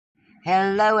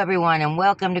Hello, everyone, and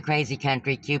welcome to Crazy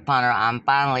Country Couponer. I'm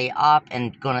finally up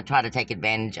and going to try to take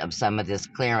advantage of some of this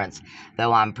clearance,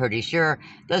 though I'm pretty sure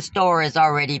the store is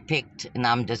already picked, and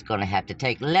I'm just going to have to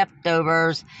take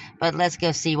leftovers. But let's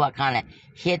go see what kind of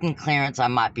hidden clearance I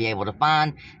might be able to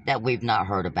find that we've not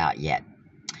heard about yet.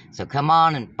 So come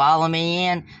on and follow me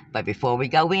in. But before we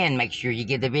go in, make sure you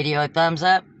give the video a thumbs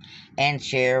up and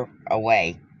share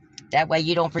away. That way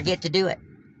you don't forget to do it.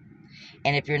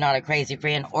 And if you're not a crazy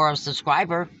friend or a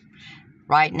subscriber,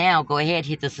 right now, go ahead,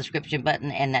 hit the subscription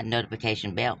button and that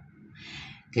notification bell,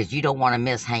 because you don't want to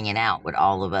miss hanging out with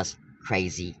all of us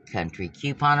crazy country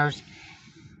couponers.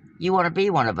 You want to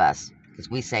be one of us, because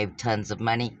we save tons of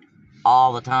money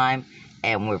all the time,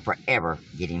 and we're forever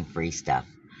getting free stuff.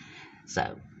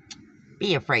 So,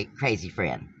 be a crazy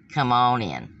friend. Come on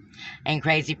in. And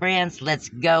crazy friends, let's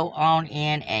go on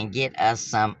in and get us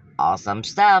some awesome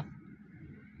stuff.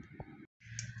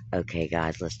 Okay,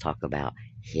 guys, let's talk about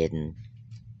hidden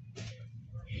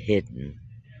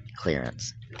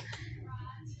clearance.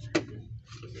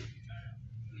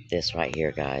 This right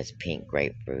here, guys, pink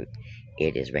grapefruit.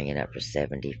 It is ringing up for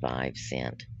 75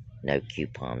 cents. No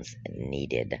coupons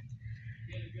needed.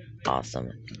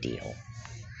 Awesome deal.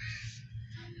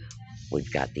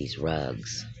 We've got these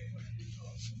rugs.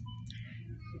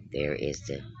 There is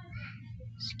the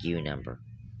SKU number.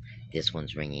 This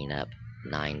one's ringing up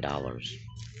 $9.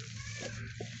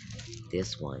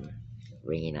 This one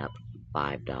ringing up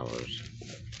 $5.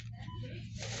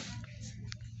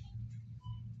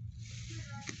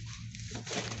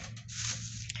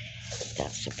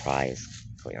 That's surprise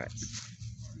clearance.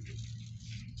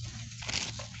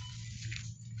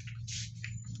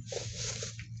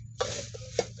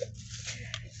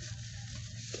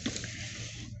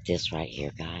 This right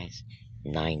here, guys,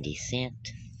 90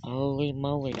 cents. Holy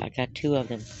moly, I got two of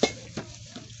them.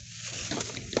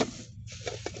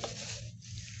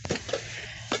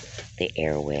 The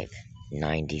Airwick,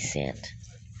 90 cents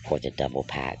for the double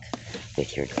pack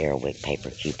with your Airwick paper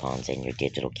coupons and your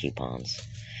digital coupons.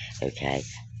 Okay,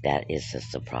 that is the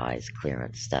surprise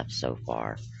clearance stuff so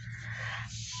far.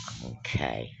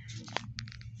 Okay.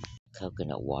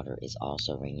 Coconut water is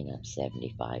also ringing up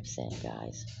 75 cents,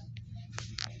 guys.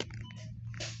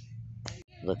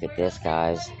 Look at this,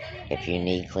 guys. If you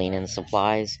need cleaning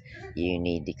supplies, you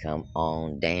need to come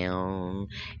on down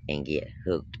and get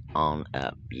hooked on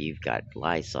up. You've got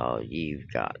Lysol,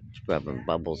 you've got Scrub and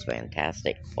Bubbles,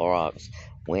 Fantastic, Clorox,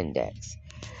 Windex,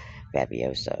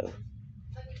 Fabioso.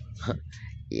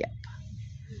 Yep.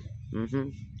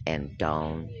 And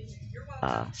Dawn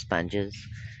sponges.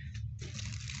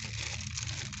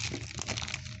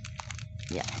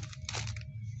 Yeah.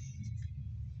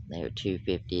 They're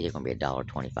 $2.50. They're gonna be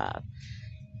 $1.25.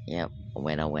 Yep.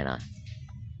 Winner.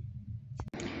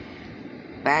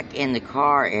 Back in the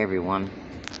car, everyone.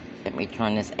 Let me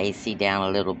turn this AC down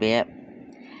a little bit.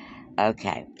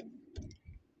 Okay.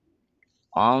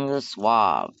 On the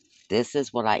swab, this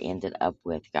is what I ended up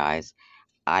with, guys.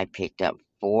 I picked up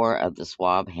 4 of the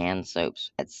Swab hand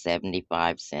soaps at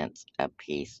 75 cents a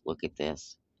piece. Look at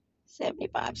this.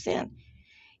 75 cents.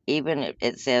 Even if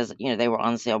it says, they were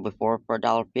on sale before for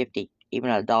 $1.50. Even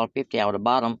at $1.50, I would have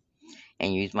bought them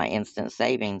and used my instant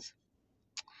savings.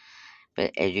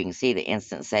 But as you can see, the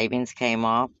instant savings came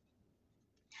off.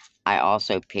 I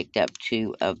also picked up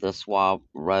 2 of the Suave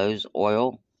Rose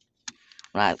Oil.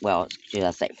 Well, should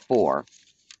I say 4?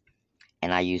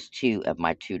 And I used 2 of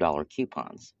my $2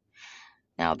 coupons.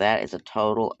 Now, that is a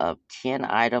total of 10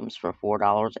 items for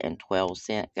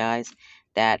 $4.12, guys.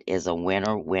 That is a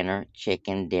winner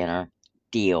chicken dinner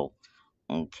deal.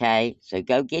 Okay? So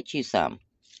go get you some.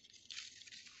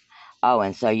 Oh,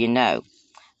 and so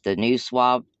the new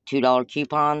Suave $2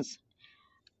 coupons,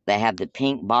 they have the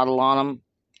pink bottle on them,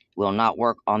 will not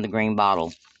work on the green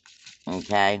bottle.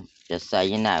 Okay? Just so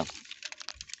you know.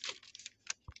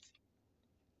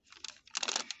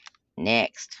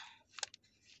 Next,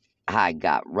 I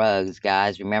got rugs,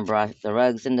 guys. Remember the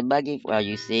rugs in the buggy? Well,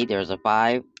 you see, there's a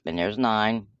 5 and there's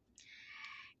 9.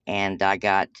 And I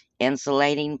got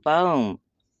insulating foam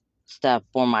stuff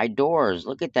for my doors.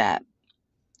 Look at that.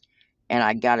 And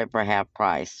I got it for half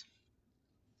price.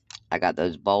 I got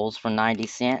those bowls for 90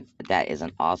 cents. That is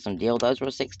an awesome deal. Those were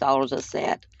 $6 a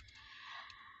set.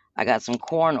 I got some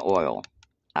corn oil.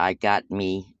 I got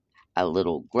me a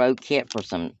little grow kit for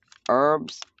some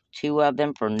herbs. 2 of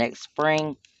them for next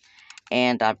spring.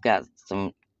 And I've got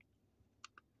some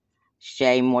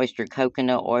Shea Moisture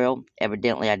coconut oil.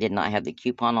 Evidently, I did not have the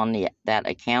coupon on that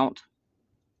account.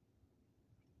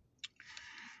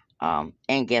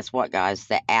 And guess what, guys?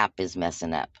 The app is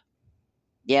messing up.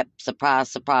 Yep,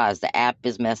 surprise, surprise. The app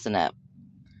is messing up.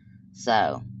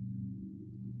 So,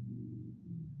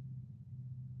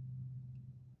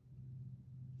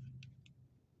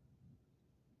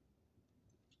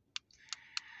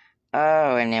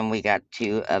 Oh, and then we got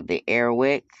 2 of the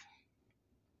Airwick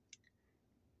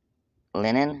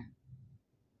linen.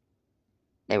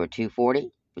 They were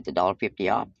 $2.40 with the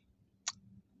 $1.50 off.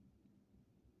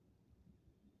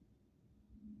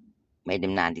 Made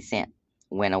them 90 cents.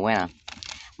 Winner, winner.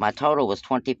 My total was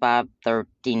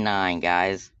 $25.39,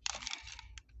 guys.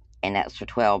 And that's for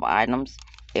 12 items.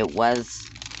 It was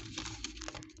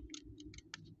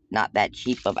not that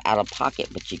cheap of out of pocket,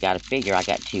 but you got to figure I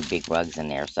got 2 big rugs in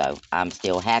there, so I'm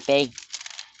still happy.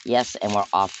 Yes, and we're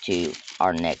off to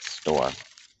our next store.